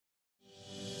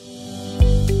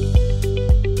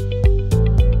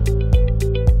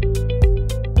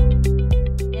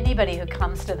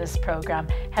comes to this program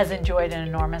has enjoyed an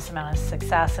enormous amount of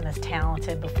success and is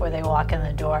talented before they walk in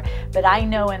the door. But I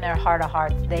know in their heart of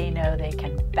hearts, they know they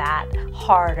can bat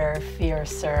harder,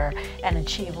 fiercer, and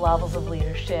achieve levels of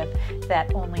leadership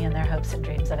that only in their hopes and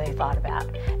dreams that they thought about.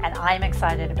 And I'm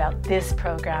excited about this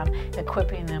program,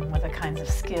 equipping them with the kinds of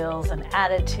skills and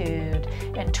attitude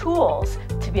and tools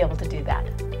to be able to do that.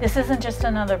 This isn't just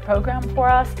another program for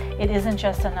us. It isn't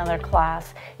just another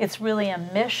class. It's really a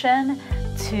mission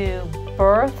to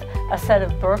birth a set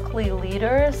of Berkeley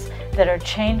leaders that are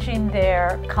changing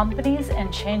their companies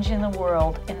and changing the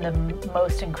world in the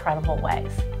most incredible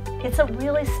ways. It's a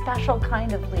really special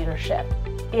kind of leadership.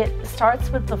 It starts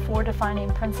with the 4 defining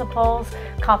principles: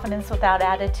 confidence without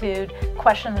attitude,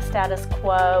 question the status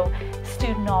quo,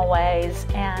 student always,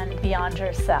 and beyond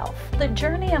yourself. The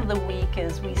journey of the week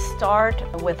is we start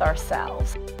with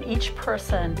ourselves. Each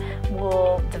person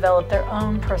will develop their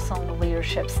own personal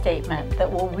leadership statement that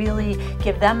will really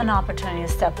give them an opportunity to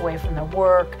step away from their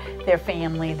work, their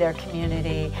family, their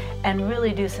community, and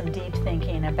really do some deep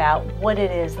thinking about what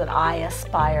it is that I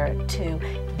aspire to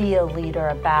be a leader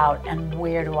about and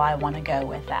where do I want to go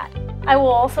with that. I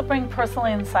will also bring personal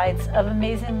insights of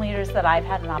amazing leaders that I've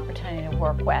had an opportunity to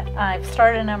work with. I've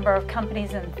started a number of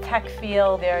companies in the tech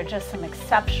field. There are just some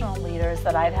exceptional leaders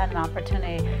that I've had an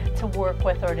opportunity to work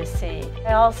with or to see.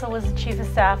 I also was the Chief of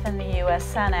Staff in the U.S.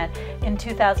 Senate in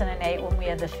 2008 when we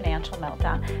had the financial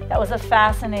meltdown. That was a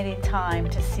fascinating time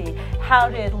to see how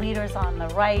did leaders on the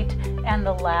right and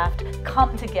the left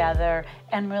come together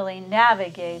and really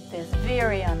navigate these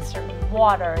very uncertain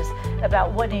waters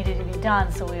about what needed to be done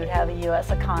so we would have a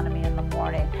U.S. economy in the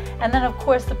morning. And then, of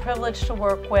course, the privilege to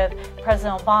work with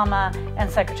President Obama and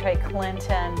Secretary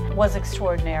Clinton was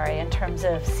extraordinary in terms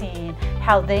of seeing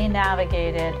how they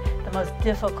navigated the most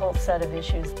difficult set of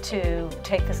issues to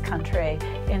take this country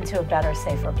into a better,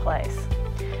 safer place.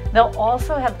 They'll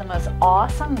also have the most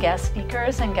awesome guest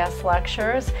speakers and guest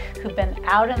lecturers who've been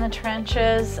out in the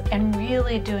trenches and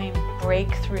really doing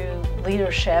breakthrough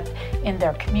leadership in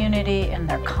their community, in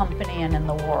their company, and in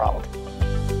the world.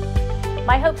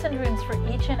 My hopes and dreams for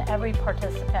each and every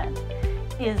participant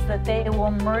is that they will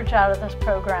emerge out of this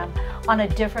program on a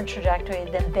different trajectory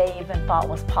than they even thought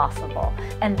was possible.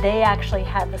 And they actually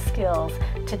have the skills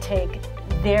to take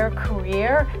their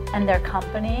career and their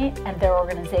company and their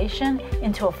organization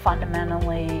into a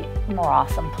fundamentally more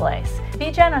awesome place.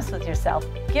 Be generous with yourself.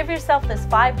 Give yourself this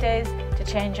 5 days to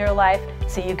change your life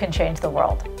so you can change the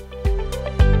world.